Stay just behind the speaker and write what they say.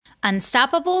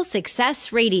Unstoppable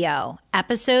Success Radio,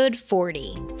 Episode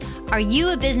 40. Are you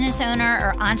a business owner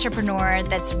or entrepreneur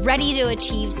that's ready to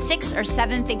achieve 6 or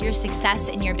 7 figure success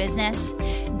in your business?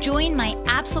 Join my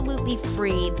absolutely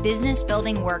free business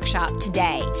building workshop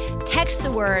today. Text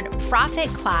the word Profit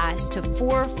Class to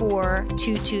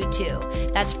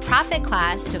 44222. That's Profit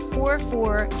Class to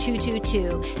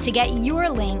 44222 to get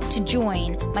your link to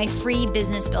join my free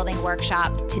business building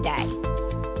workshop today.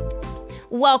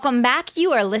 Welcome back.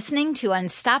 You are listening to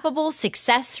Unstoppable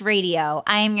Success Radio.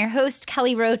 I am your host,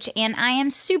 Kelly Roach, and I am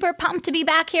super pumped to be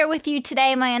back here with you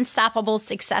today, my Unstoppable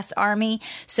Success Army.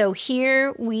 So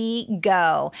here we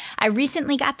go. I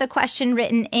recently got the question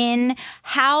written in,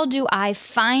 how do I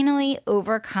finally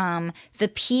overcome the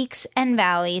peaks and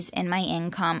valleys in my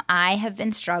income? I have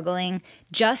been struggling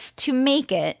just to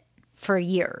make it for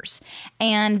years.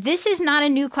 And this is not a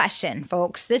new question,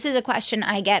 folks. This is a question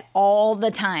I get all the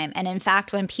time. And in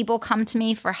fact, when people come to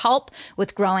me for help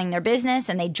with growing their business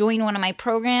and they join one of my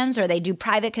programs or they do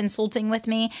private consulting with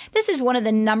me, this is one of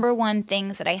the number one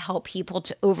things that I help people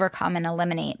to overcome and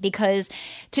eliminate. Because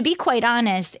to be quite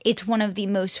honest, it's one of the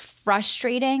most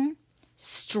frustrating,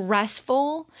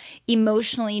 stressful,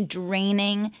 emotionally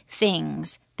draining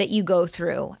things that you go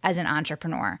through as an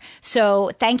entrepreneur.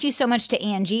 So thank you so much to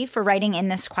Angie for writing in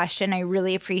this question. I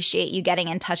really appreciate you getting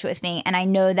in touch with me. And I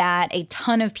know that a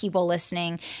ton of people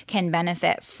listening can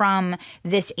benefit from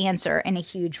this answer in a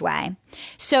huge way.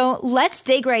 So let's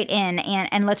dig right in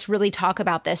and let's really talk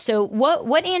about this. So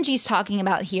what Angie's talking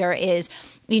about here is,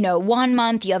 1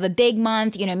 month, you have a big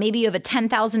month, maybe you have a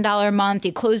 $10,000 month,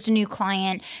 you closed a new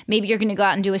client, maybe you're going to go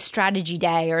out and do a strategy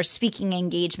day or a speaking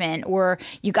engagement, or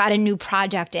you got a new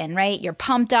project in, right? You're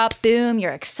pumped up, boom,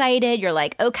 you're excited. You're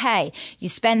like, okay, you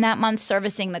spend that month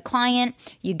servicing the client,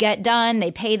 you get done,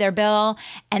 they pay their bill,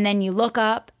 and then you look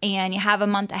up and you have a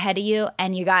month ahead of you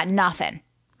and you got nothing.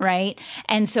 Right?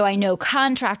 And so I know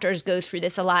contractors go through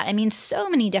this a lot. I mean, so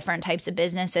many different types of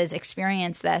businesses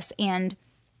experience this. And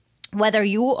whether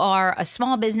you are a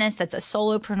small business that's a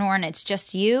solopreneur and it's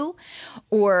just you,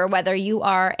 or whether you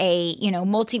are a,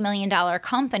 multi-million dollar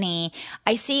company,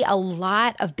 I see a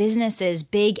lot of businesses,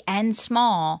 big and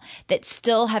small, that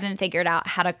still haven't figured out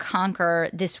how to conquer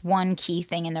this one key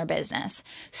thing in their business.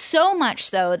 So much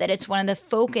so that it's one of the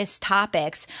focus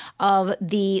topics of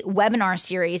the webinar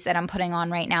series that I'm putting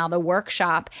on right now, the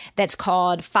workshop that's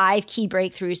called 5 Key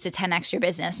Breakthroughs to 10x Your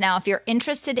Business. Now, if you're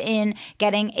interested in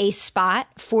getting a spot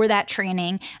for that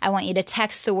training, I want you to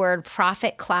text the word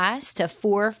Profit Class to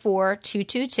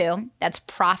 44222. That's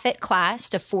Profit Class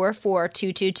to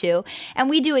 44222. And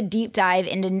we do a deep dive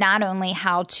into not only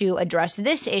how to address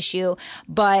this issue,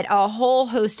 but a whole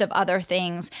host of other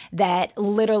things that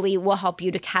literally will help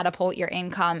you to catapult your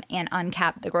income and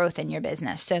uncap the growth in your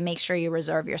business. So make sure you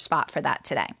reserve your spot for that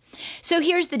today. So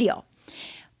here's the deal.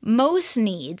 Most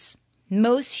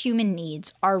human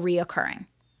needs are reoccurring.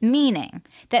 Meaning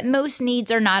that most needs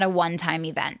are not a one-time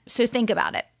event. So think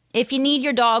about it. If you need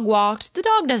your dog walked, the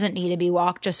dog doesn't need to be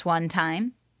walked just one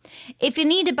time. If you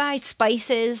need to buy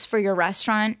spices for your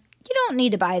restaurant, you don't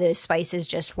need to buy those spices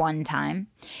just one time.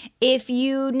 If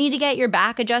you need to get your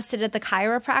back adjusted at the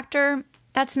chiropractor,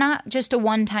 that's not just a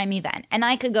one-time event. And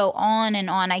I could go on and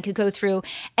on. I could go through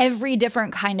every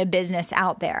different kind of business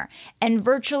out there. And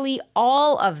virtually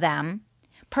all of them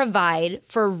provide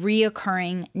for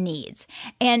reoccurring needs.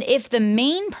 And if the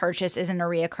main purchase isn't a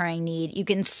reoccurring need, you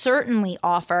can certainly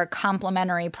offer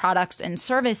complementary products and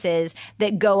services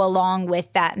that go along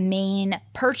with that main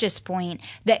purchase point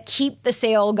that keep the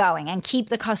sale going and keep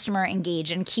the customer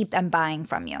engaged and keep them buying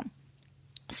from you.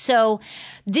 So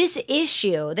this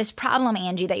issue, this problem,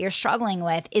 Angie, that you're struggling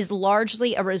with is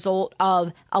largely a result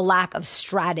of a lack of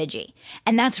strategy.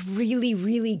 And that's really,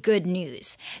 really good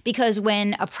news, because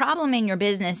when a problem in your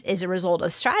business is a result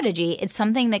of strategy, it's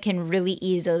something that can really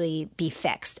easily be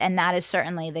fixed. And that is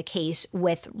certainly the case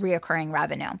with reoccurring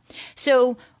revenue.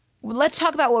 So let's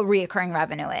talk about what reoccurring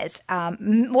revenue is.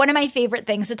 One of my favorite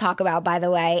things to talk about, by the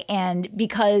way, and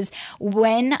because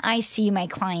when I see my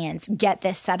clients get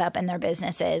this set up in their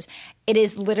businesses, it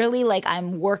is literally like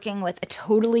I'm working with a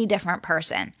totally different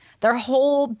person. Their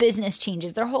whole business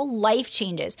changes, their whole life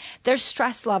changes, their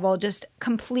stress level just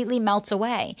completely melts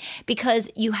away because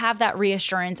you have that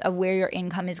reassurance of where your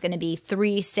income is going to be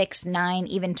 3, 6, 9,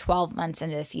 even 12 months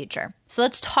into the future. So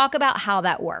let's talk about how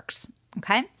that works.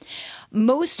 Okay.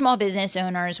 Most small business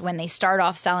owners, when they start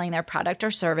off selling their product or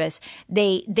service,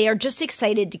 they are just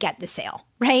excited to get the sale,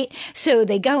 right? So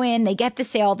they go in, they get the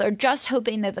sale. They're just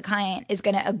hoping that the client is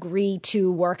going to agree to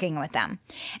working with them.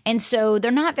 And so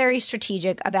they're not very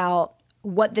strategic about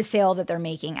what the sale that they're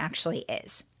making actually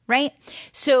is, right?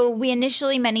 So we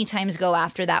initially many times go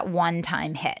after that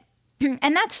one-time hit.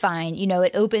 And that's fine.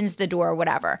 It opens the door,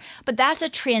 whatever. But that's a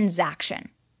transaction,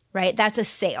 right? That's a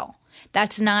sale.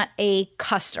 That's not a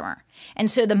customer.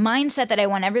 And so the mindset that I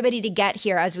want everybody to get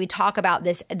here as we talk about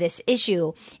this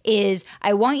issue is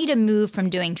I want you to move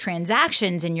from doing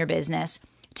transactions in your business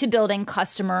to building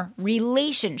customer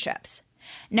relationships.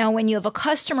 Now, when you have a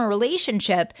customer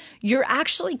relationship, you're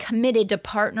actually committed to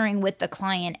partnering with the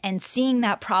client and seeing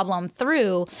that problem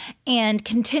through and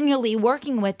continually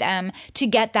working with them to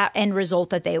get that end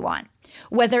result that they want.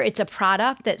 Whether it's a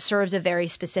product that serves a very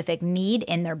specific need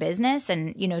in their business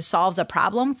and, solves a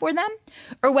problem for them,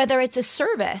 or whether it's a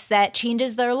service that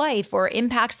changes their life or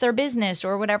impacts their business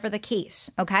or whatever the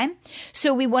case, okay?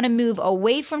 So we want to move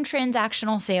away from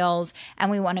transactional sales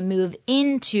and we want to move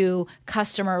into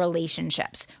customer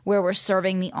relationships where we're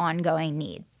serving the ongoing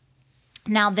need.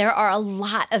 Now, there are a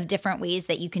lot of different ways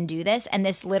that you can do this, and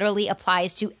this literally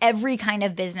applies to every kind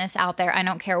of business out there. I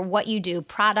don't care what you do,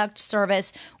 product,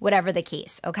 service, whatever the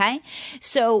case, okay?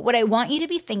 So what I want you to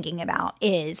be thinking about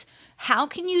is how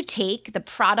can you take the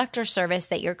product or service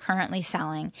that you're currently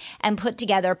selling and put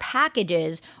together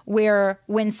packages where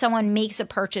when someone makes a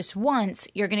purchase once,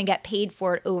 you're going to get paid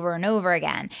for it over and over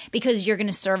again because you're going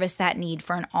to service that need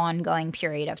for an ongoing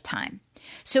period of time.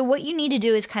 So what you need to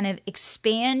do is kind of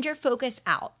expand your focus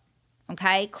out,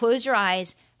 okay? Close your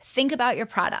eyes, think about your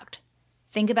product,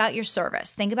 think about your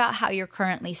service, think about how you're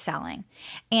currently selling,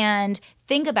 and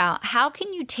think about how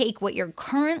can you take what you're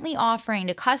currently offering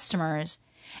to customers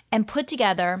and put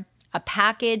together a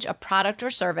package, a product or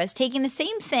service, taking the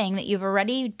same thing that you've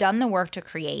already done the work to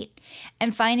create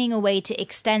and finding a way to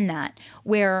extend that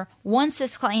where once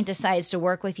this client decides to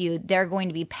work with you, they're going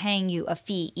to be paying you a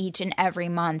fee each and every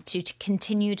month to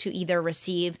continue to either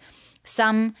receive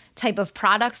some type of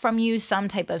product from you, some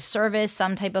type of service,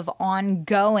 some type of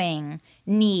ongoing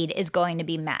need is going to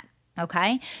be met.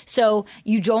 Okay, so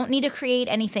you don't need to create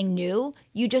anything new.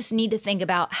 You just need to think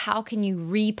about how can you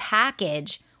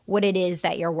repackage what it is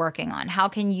that you're working on. How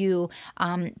can you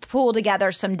pull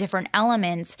together some different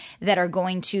elements that are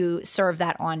going to serve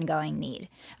that ongoing need?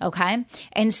 Okay.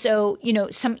 And so,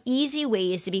 some easy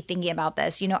ways to be thinking about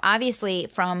this, obviously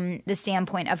from the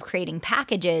standpoint of creating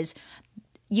packages,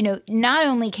 not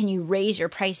only can you raise your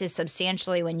prices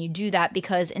substantially when you do that,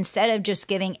 because instead of just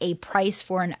giving a price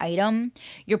for an item,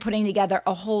 you're putting together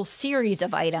a whole series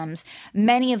of items,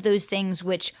 many of those things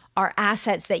which are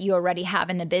assets that you already have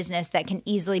in the business that can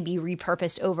easily be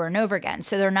repurposed over and over again.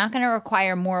 So they're not going to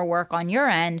require more work on your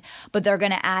end, but they're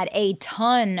going to add a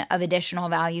ton of additional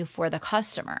value for the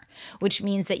customer, which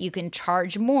means that you can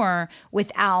charge more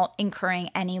without incurring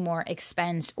any more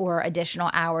expense or additional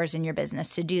hours in your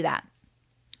business to do that.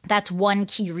 That's one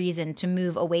key reason to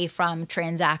move away from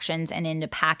transactions and into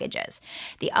packages.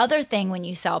 The other thing when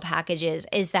you sell packages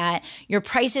is that your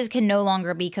prices can no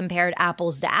longer be compared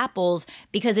apples to apples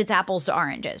because it's apples to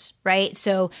oranges, right?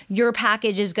 So your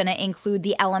package is going to include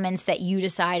the elements that you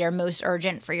decide are most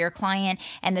urgent for your client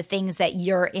and the things that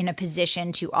you're in a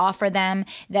position to offer them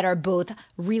that are both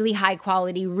really high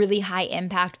quality, really high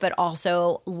impact, but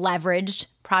also leveraged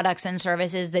products and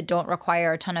services that don't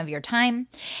require a ton of your time.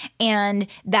 And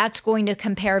that's going to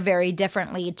compare very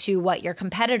differently to what your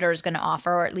competitor is going to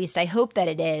offer, or at least I hope that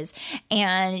it is.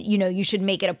 And, you should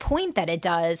make it a point that it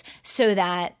does so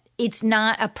that it's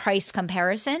not a price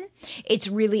comparison. It's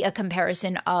really a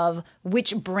comparison of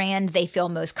which brand they feel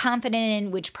most confident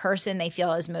in, which person they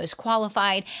feel is most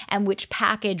qualified, and which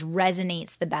package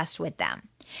resonates the best with them.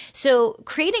 So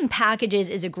creating packages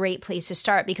is a great place to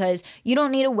start because you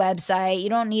don't need a website, you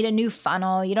don't need a new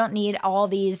funnel, you don't need all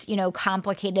these,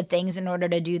 complicated things in order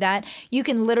to do that. You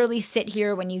can literally sit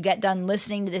here when you get done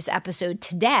listening to this episode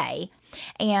today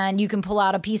and you can pull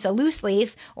out a piece of loose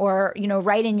leaf or,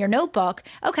 write in your notebook,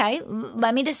 okay,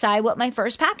 let me decide what my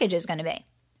first package is going to be.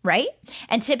 Right?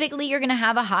 And typically you're going to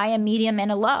have a high, a medium,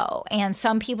 and a low. And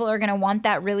some people are going to want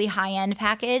that really high-end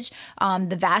package.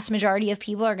 The vast majority of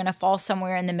people are going to fall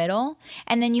somewhere in the middle.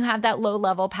 And then you have that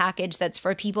low-level package that's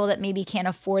for people that maybe can't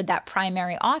afford that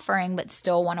primary offering but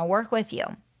still want to work with you.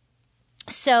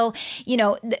 So,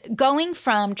 going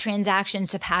from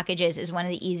transactions to packages is one of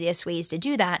the easiest ways to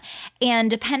do that. And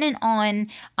dependent on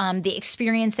the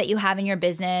experience that you have in your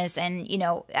business and,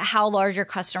 how large your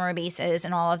customer base is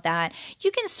and all of that,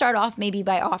 you can start off maybe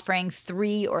by offering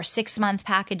 3 or 6 month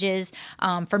packages.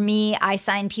 For me, I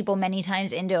sign people many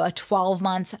times into a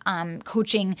 12-month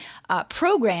coaching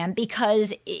program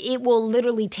because it will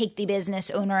literally take the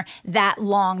business owner that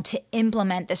long to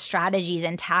implement the strategies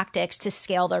and tactics to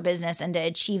scale their business and to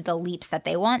achieve the leaps that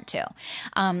they want to.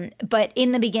 But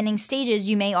in the beginning stages,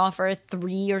 you may offer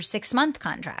 3 or 6 month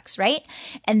contracts, right?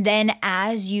 And then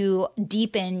as you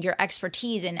deepen your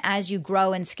expertise and as you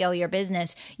grow and scale your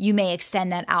business, you may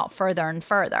extend that out further and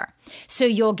further. So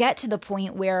you'll get to the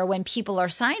point where when people are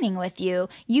signing with you,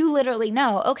 you literally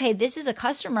know, okay, this is a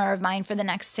customer of mine for the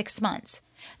next 6 months.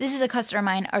 This is a customer of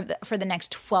mine for the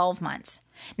next 12 months.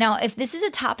 Now, if this is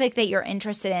a topic that you're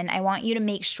interested in, I want you to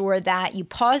make sure that you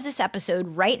pause this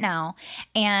episode right now,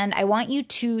 and I want you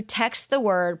to text the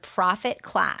word Profit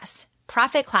Class,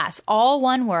 all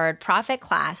one word, Profit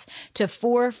Class, to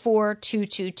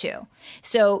 44222.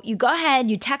 So you go ahead,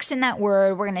 you text in that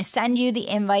word. We're going to send you the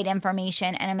invite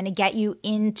information, and I'm going to get you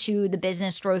into the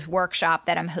business growth workshop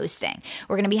that I'm hosting.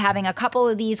 We're going to be having a couple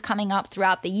of these coming up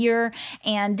throughout the year,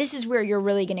 and this is where you're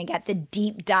really going to get the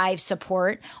deep dive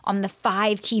support on the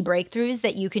 5 key breakthroughs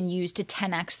that you can use to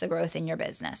 10x the growth in your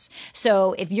business.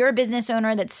 So if you're a business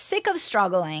owner that's sick of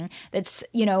struggling, that's,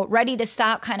 ready to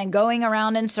stop kind of going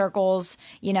around in circles,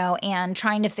 and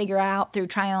trying to figure out through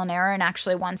trial and error and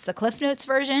actually wants the Cliff Notes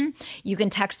version, you can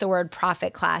text the word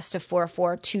Profit Class to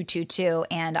 44222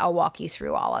 and I'll walk you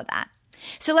through all of that.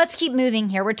 So let's keep moving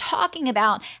here. We're talking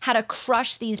about how to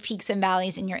crush these peaks and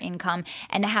valleys in your income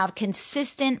and to have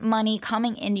consistent money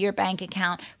coming into your bank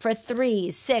account for 3,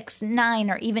 6,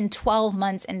 9, or even 12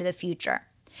 months into the future.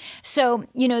 So,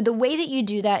 the way that you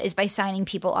do that is by signing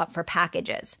people up for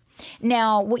packages.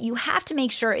 Now, what you have to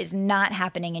make sure is not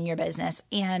happening in your business,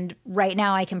 and right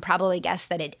now I can probably guess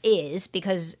that it is,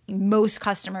 because most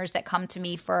customers that come to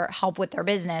me for help with their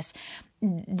business,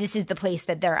 this is the place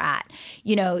that they're at.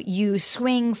 You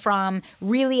swing from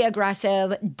really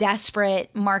aggressive,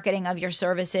 desperate marketing of your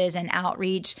services and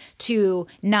outreach to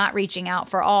not reaching out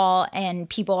for all, and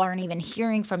people aren't even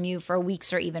hearing from you for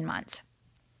weeks or even months.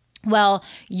 Well,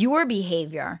 your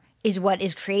behavior is what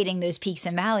is creating those peaks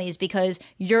and valleys, because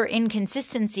your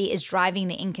inconsistency is driving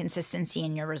the inconsistency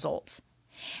in your results.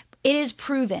 It is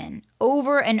proven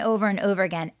over and over and over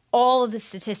again. All of the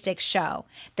statistics show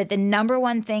that the number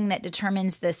one thing that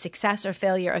determines the success or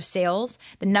failure of sales,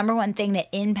 the number one thing that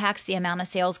impacts the amount of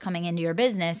sales coming into your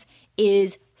business,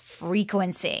 is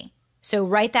frequency. So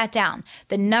write that down.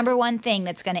 The number one thing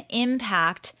that's going to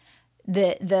impact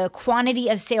the quantity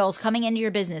of sales coming into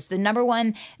your business, the number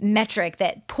one metric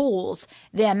that pulls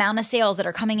the amount of sales that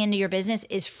are coming into your business,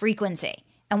 is frequency.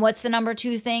 And what's the number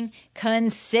 2 thing?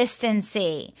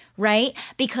 Consistency, right?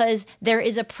 Because there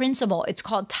is a principle. It's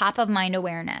called top of mind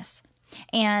awareness.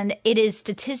 And it is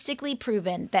statistically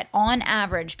proven that on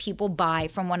average, people buy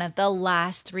from one of the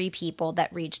last 3 people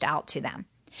that reached out to them.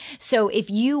 So if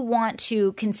you want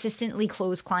to consistently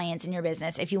close clients in your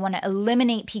business, if you want to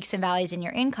eliminate peaks and valleys in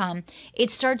your income,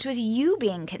 it starts with you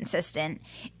being consistent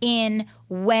in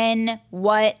when,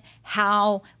 what,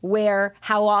 how, where,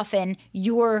 how often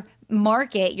your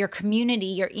market, your community,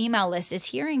 your email list is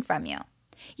hearing from you.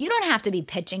 You don't have to be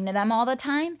pitching to them all the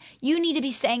time. You need to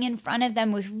be staying in front of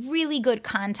them with really good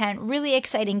content, really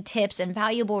exciting tips and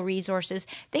valuable resources,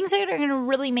 things that are going to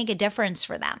really make a difference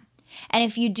for them. And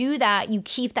if you do that, you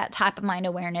keep that top of mind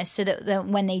awareness so that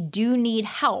when they do need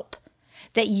help,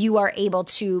 that you are able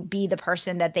to be the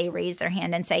person that they raise their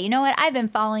hand and say, you know what, I've been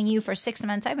following you for 6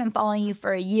 months. I've been following you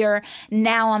for a year.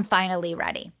 Now I'm finally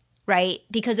ready. Right?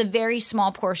 Because a very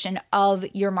small portion of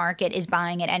your market is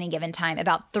buying at any given time.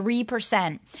 About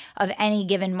 3% of any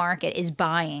given market is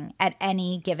buying at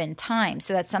any given time.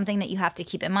 So that's something that you have to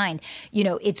keep in mind.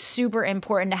 It's super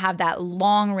important to have that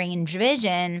long range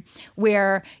vision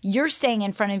where you're staying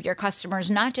in front of your customers,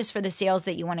 not just for the sales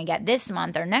that you want to get this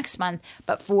month or next month,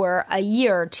 but for a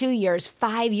year, 2 years,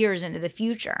 5 years into the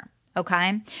future.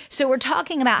 Okay, so we're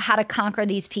talking about how to conquer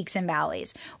these peaks and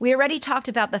valleys. We already talked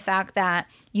about the fact that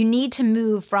you need to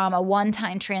move from a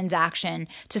one-time transaction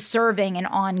to serving an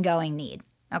ongoing need.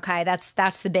 Okay,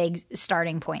 that's the big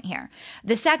starting point here.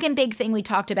 The second big thing we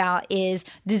talked about is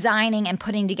designing and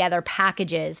putting together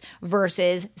packages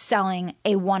versus selling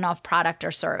a one-off product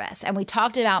or service. And we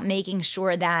talked about making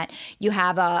sure that you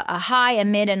have a high, a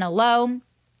mid, and a low.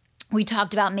 We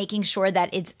talked about making sure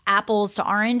that it's apples to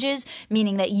oranges,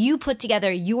 meaning that you put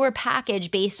together your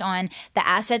package based on the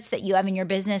assets that you have in your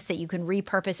business that you can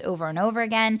repurpose over and over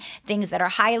again, things that are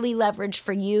highly leveraged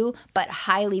for you, but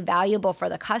highly valuable for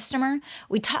the customer.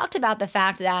 We talked about the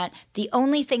fact that the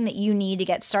only thing that you need to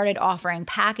get started offering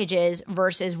packages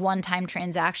versus one-time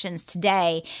transactions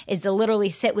today is to literally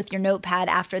sit with your notepad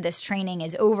after this training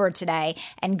is over today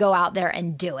and go out there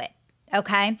and do it.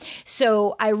 Okay.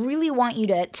 So I really want you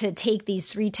to take these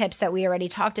 3 tips that we already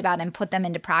talked about and put them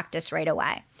into practice right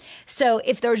away. So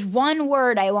if there's one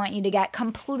word I want you to get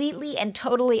completely and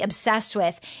totally obsessed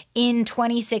with in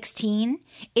 2016,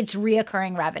 it's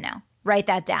reoccurring revenue. Write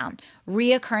that down.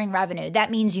 Reoccurring revenue.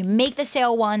 That means you make the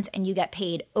sale once and you get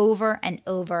paid over and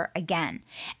over again.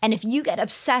 And if you get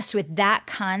obsessed with that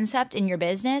concept in your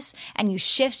business and you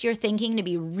shift your thinking to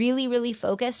be really, really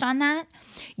focused on that,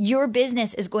 your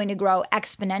business is going to grow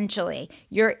exponentially.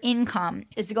 Your income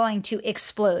is going to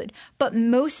explode. But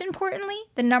most importantly,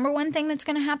 the number one thing that's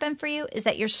going to happen for you is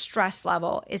that your stress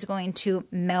level is going to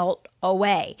melt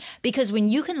away. Because when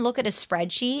you can look at a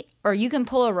spreadsheet or you can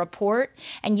pull a report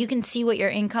and you can see what your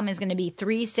income is going to be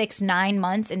 3, 6, 9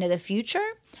 months into the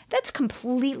future, that's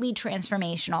completely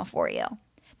transformational for you.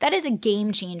 That is a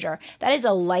game changer. That is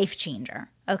a life changer.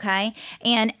 Okay.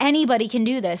 And anybody can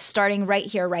do this starting right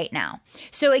here, right now.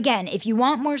 So again, if you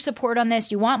want more support on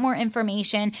this, you want more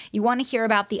information, you want to hear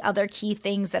about the other key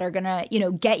things that are going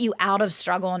to, get you out of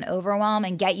struggle and overwhelm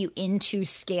and get you into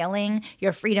scaling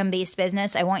your freedom-based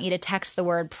business, I want you to text the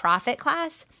word Profit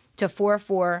Class to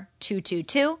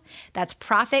 44222. That's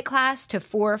Profit Class to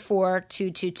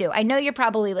 44222. I know you're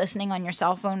probably listening on your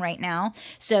cell phone right now,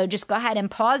 so just go ahead and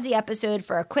pause the episode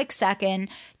for a quick second,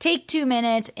 take 2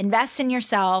 minutes, invest in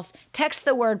yourself, text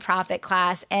the word Profit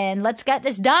Class, and let's get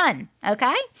this done,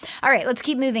 okay? All right, let's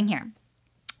keep moving here.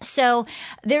 So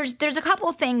there's a couple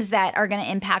of things that are going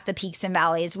to impact the peaks and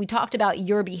valleys. We talked about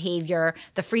your behavior,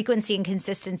 the frequency and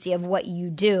consistency of what you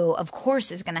do, of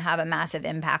course, is going to have a massive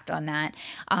impact on that.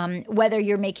 Whether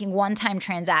you're making one-time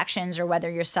transactions or whether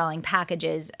you're selling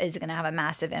packages is going to have a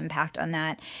massive impact on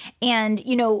that. And,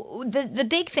 the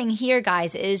big thing here,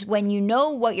 guys, is when you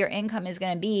know what your income is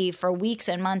going to be for weeks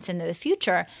and months into the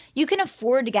future, you can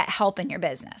afford to get help in your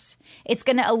business. It's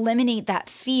going to eliminate that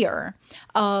fear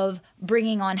of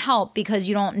bringing on help because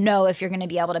you don't know if you're going to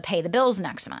be able to pay the bills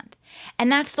next month.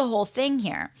 And that's the whole thing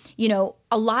here.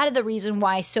 A lot of the reason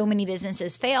why so many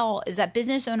businesses fail is that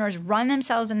business owners run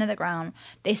themselves into the ground.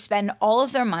 They spend all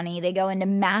of their money. They go into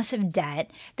massive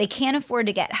debt. They can't afford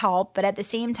to get help, but at the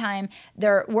same time,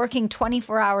 they're working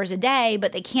 24 hours a day,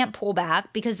 but they can't pull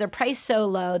back because they're priced so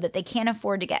low that they can't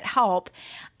afford to get help.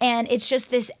 And it's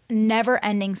just this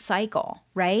never-ending cycle,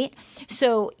 right?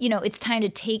 So, it's time to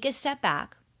take a step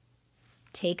back,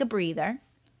 take a breather,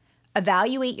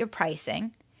 evaluate your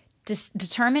pricing,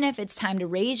 determine if it's time to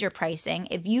raise your pricing.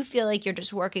 If you feel like you're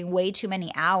just working way too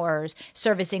many hours,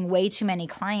 servicing way too many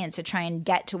clients to try and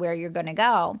get to where you're going to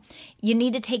go, you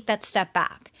need to take that step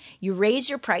back. You raise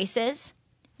your prices,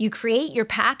 you create your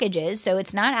packages, so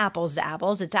it's not apples to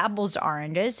apples, it's apples to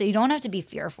oranges, so you don't have to be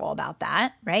fearful about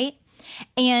that, right?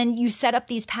 And you set up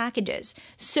these packages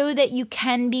so that you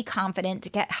can be confident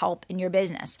to get help in your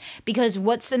business. Because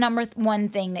what's the number one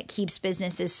thing that keeps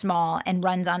businesses small and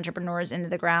runs entrepreneurs into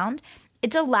the ground?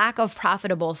 It's a lack of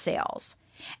profitable sales.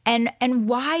 And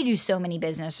why do so many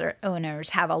business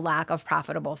owners have a lack of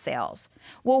profitable sales?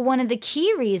 Well, one of the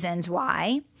key reasons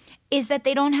why is that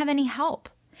they don't have any help.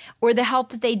 Or the help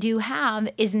that they do have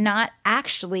is not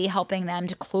actually helping them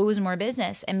to close more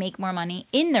business and make more money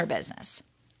in their business.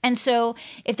 And so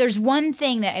if there's one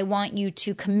thing that I want you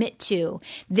to commit to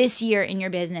this year in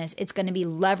your business, it's going to be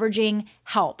leveraging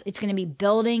help. It's going to be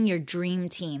building your dream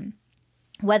team.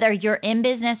 Whether you're in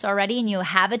business already and you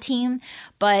have a team,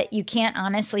 but you can't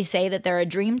honestly say that they're a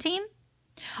dream team,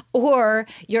 or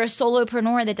you're a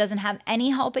solopreneur that doesn't have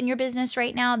any help in your business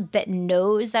right now that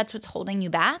knows that's what's holding you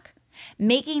back,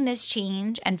 making this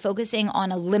change and focusing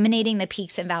on eliminating the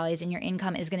peaks and valleys in your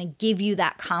income is going to give you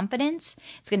that confidence.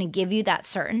 It's going to give you that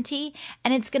certainty,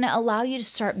 and it's going to allow you to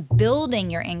start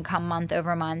building your income month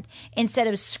over month instead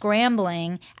of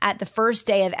scrambling at the first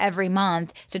day of every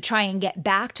month to try and get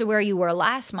back to where you were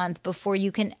last month before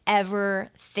you can ever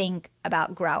think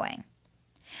about growing.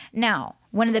 Now,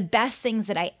 one of the best things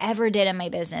that I ever did in my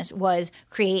business was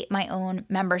create my own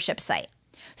membership site.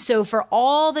 So for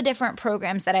all the different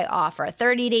programs that I offer,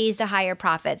 30 days to higher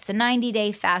profits, the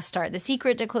 90-day fast start, the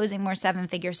secret to closing more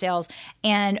 7-figure sales,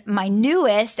 and my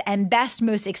newest and best,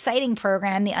 most exciting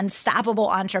program, the Unstoppable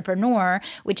Entrepreneur,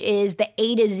 which is the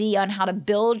A to Z on how to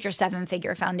build your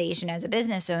 7-figure foundation as a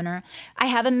business owner, I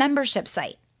have a membership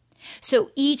site.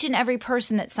 So each and every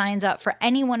person that signs up for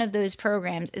any one of those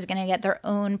programs is going to get their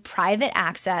own private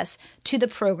access to the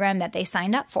program that they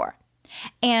signed up for.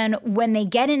 And when they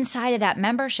get inside of that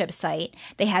membership site,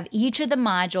 they have each of the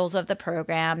modules of the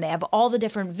program. They have all the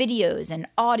different videos and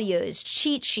audios,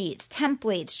 cheat sheets,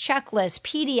 templates, checklists,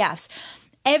 PDFs.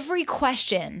 Every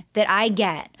question that I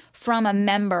get from a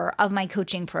member of my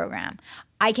coaching program,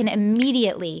 I can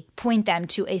immediately point them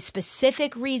to a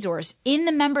specific resource in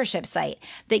the membership site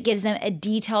that gives them a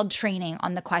detailed training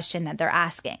on the question that they're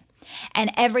asking.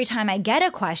 And every time I get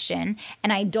a question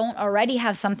and I don't already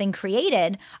have something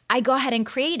created, I go ahead and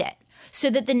create it.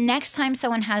 So that the next time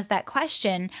someone has that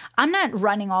question, I'm not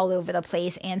running all over the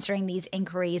place answering these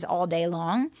inquiries all day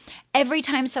long. Every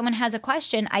time someone has a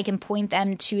question, I can point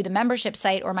them to the membership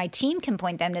site, or my team can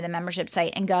point them to the membership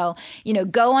site and go,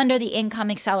 go under the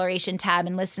income acceleration tab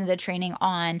and listen to the training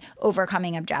on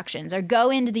overcoming objections, or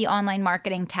go into the online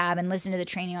marketing tab and listen to the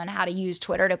training on how to use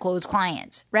Twitter to close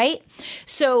clients, right?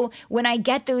 So when I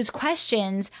get those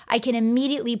questions, I can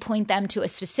immediately point them to a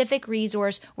specific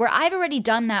resource where I've already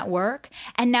done that work.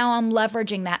 And now I'm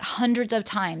leveraging that hundreds of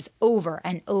times over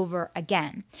and over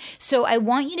again. So I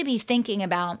want you to be thinking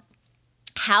about,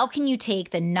 how can you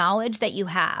take the knowledge that you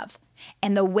have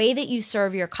and the way that you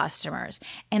serve your customers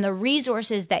and the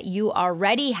resources that you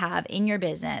already have in your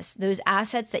business, those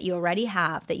assets that you already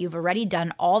have, that you've already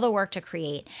done all the work to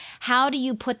create, how do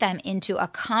you put them into a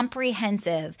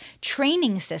comprehensive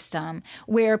training system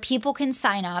where people can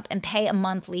sign up and pay a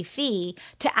monthly fee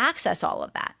to access all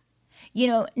of that?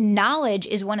 Knowledge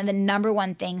is one of the number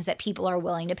one things that people are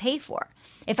willing to pay for.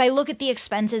 If I look at the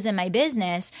expenses in my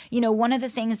business, one of the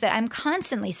things that I'm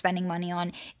constantly spending money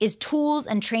on is tools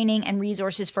and training and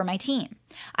resources for my team.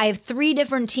 I have 3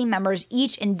 different team members,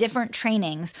 each in different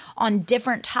trainings on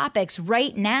different topics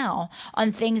right now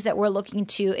on things that we're looking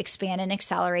to expand and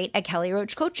accelerate at Kelly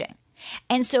Roach Coaching.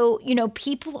 And so,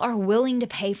 people are willing to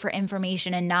pay for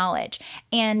information and knowledge.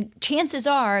 And chances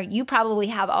are you probably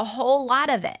have a whole lot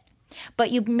of it,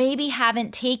 but you maybe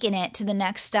haven't taken it to the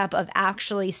next step of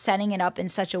actually setting it up in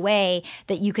such a way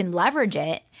that you can leverage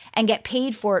it and get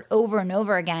paid for it over and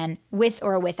over again with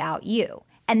or without you.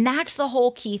 And that's the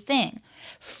whole key thing.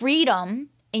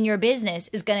 Freedom in your business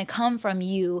is going to come from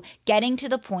you getting to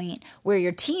the point where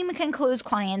your team can close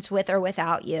clients with or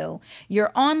without you.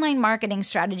 Your online marketing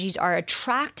strategies are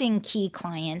attracting key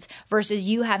clients versus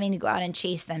you having to go out and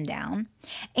chase them down.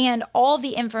 And all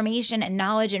the information and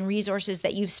knowledge and resources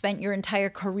that you've spent your entire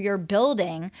career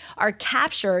building are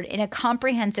captured in a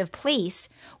comprehensive place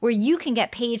where you can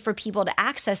get paid for people to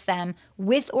access them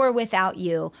with or without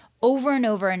you over and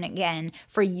over and again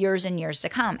for years and years to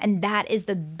come. And that is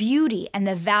the beauty and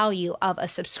the value of a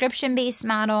subscription-based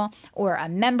model or a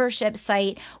membership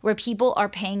site where people are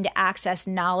paying to access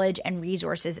knowledge and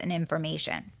resources and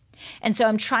information. And so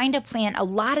I'm trying to plant a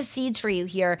lot of seeds for you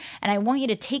here, and I want you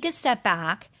to take a step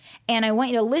back, and I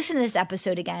want you to listen to this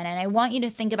episode again, and I want you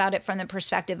to think about it from the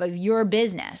perspective of your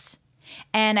business.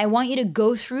 And I want you to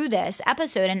go through this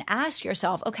episode and ask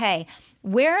yourself, okay,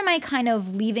 where am I kind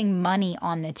of leaving money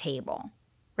on the table,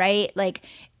 right? Like,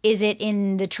 is it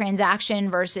in the transaction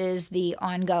versus the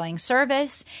ongoing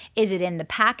service? Is it in the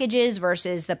packages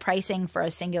versus the pricing for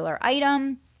a singular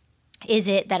item? Is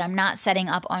it that I'm not setting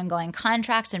up ongoing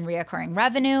contracts and reoccurring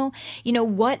revenue?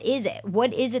 What is it?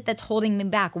 What is it that's holding me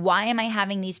back? Why am I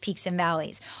having these peaks and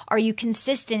valleys? Are you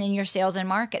consistent in your sales and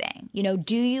marketing?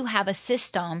 Do you have a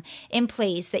system in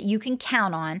place that you can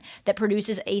count on that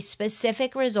produces a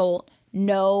specific result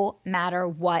no matter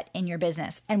what in your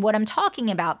business? And what I'm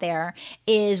talking about there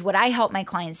is what I help my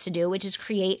clients to do, which is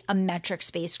create a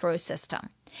metrics-based growth system.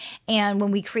 And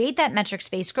when we create that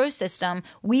metrics-based growth system,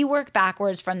 we work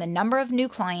backwards from the number of new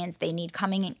clients they need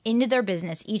coming into their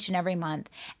business each and every month.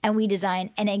 And we design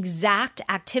an exact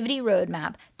activity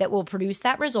roadmap that will produce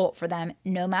that result for them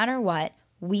no matter what,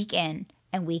 week in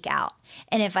and week out.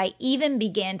 And if I even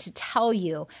began to tell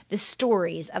you the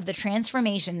stories of the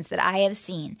transformations that I have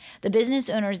seen, the business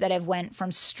owners that have went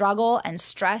from struggle and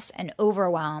stress and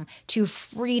overwhelm to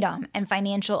freedom and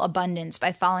financial abundance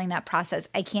by following that process,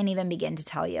 I can't even begin to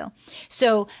tell you.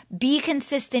 So be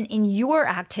consistent in your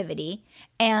activity,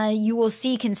 and you will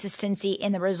see consistency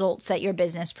in the results that your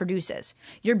business produces.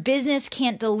 Your business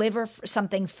can't deliver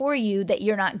something for you that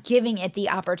you're not giving it the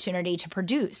opportunity to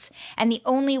produce. And the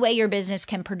only way your business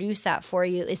can produce that for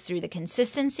you is through the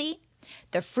consistency,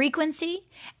 the frequency,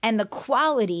 and the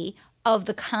quality of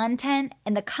the content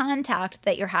and the contact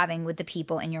that you're having with the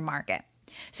people in your market.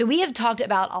 So we have talked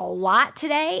about a lot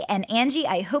today, and Angie,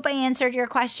 I hope I answered your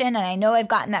question, and I know I've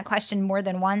gotten that question more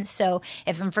than once, so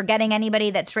if I'm forgetting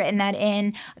anybody that's written that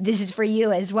in, this is for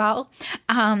you as well.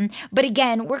 But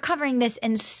again, we're covering this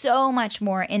and so much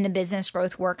more in the business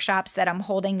growth workshops that I'm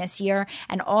holding this year,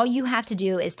 and all you have to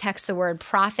do is text the word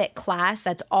Profit Class,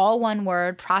 that's all one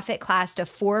word, Profit Class, to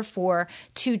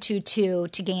 44222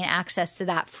 to gain access to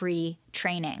that free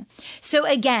training. So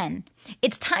again,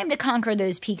 it's time to conquer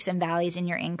those peaks and valleys in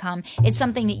your income. It's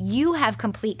something that you have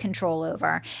complete control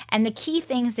over. And the key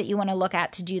things that you want to look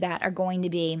at to do that are going to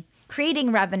be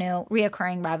creating revenue,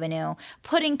 reoccurring revenue,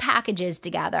 putting packages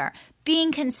together,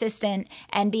 being consistent,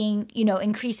 and being,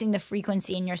 increasing the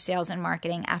frequency in your sales and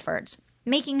marketing efforts.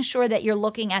 Making sure that you're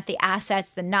looking at the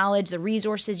assets, the knowledge, the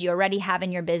resources you already have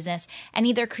in your business, and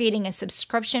either creating a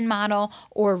subscription model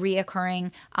or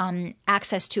reoccurring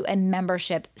access to a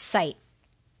membership site.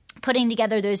 Putting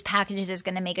together those packages is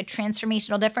going to make a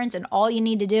transformational difference, and all you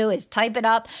need to do is type it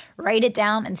up, write it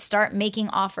down, and start making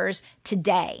offers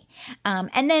today.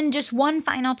 And then just one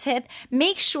final tip,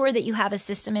 make sure that you have a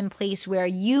system in place where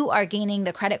you are gaining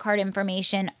the credit card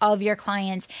information of your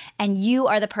clients and you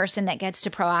are the person that gets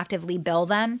to proactively bill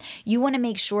them. You want to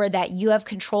make sure that you have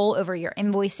control over your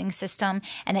invoicing system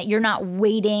and that you're not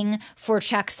waiting for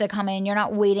checks to come in. You're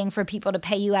not waiting for people to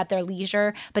pay you at their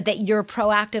leisure, but that you're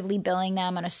proactively billing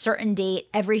them on a certain date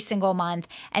every single month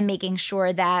and making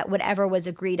sure that whatever was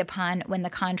agreed upon when the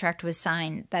contract was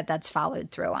signed, that's followed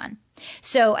through on.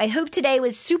 So I hope today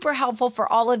was super helpful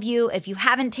for all of you. If you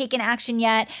haven't taken action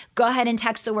yet, go ahead and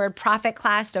text the word Profit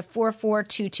Class to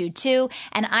 44222,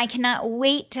 and I cannot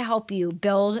wait to help you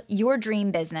build your dream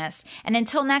business. And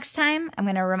until next time, I'm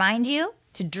going to remind you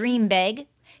to dream big,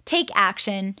 take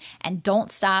action, and don't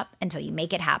stop until you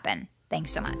make it happen.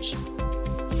 Thanks so much.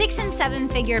 6- and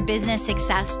 7-figure business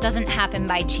success doesn't happen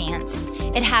by chance.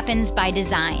 It happens by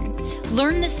design.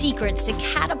 Learn the secrets to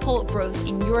catapult growth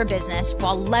in your business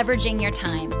while leveraging your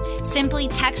time. Simply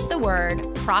text the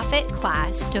word Profit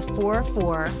Class to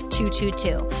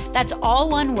 44222. That's all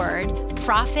one word,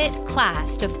 Profit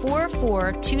Class to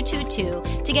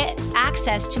 44222 to get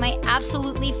access to my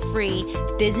absolutely free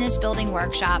business building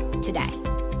workshop today.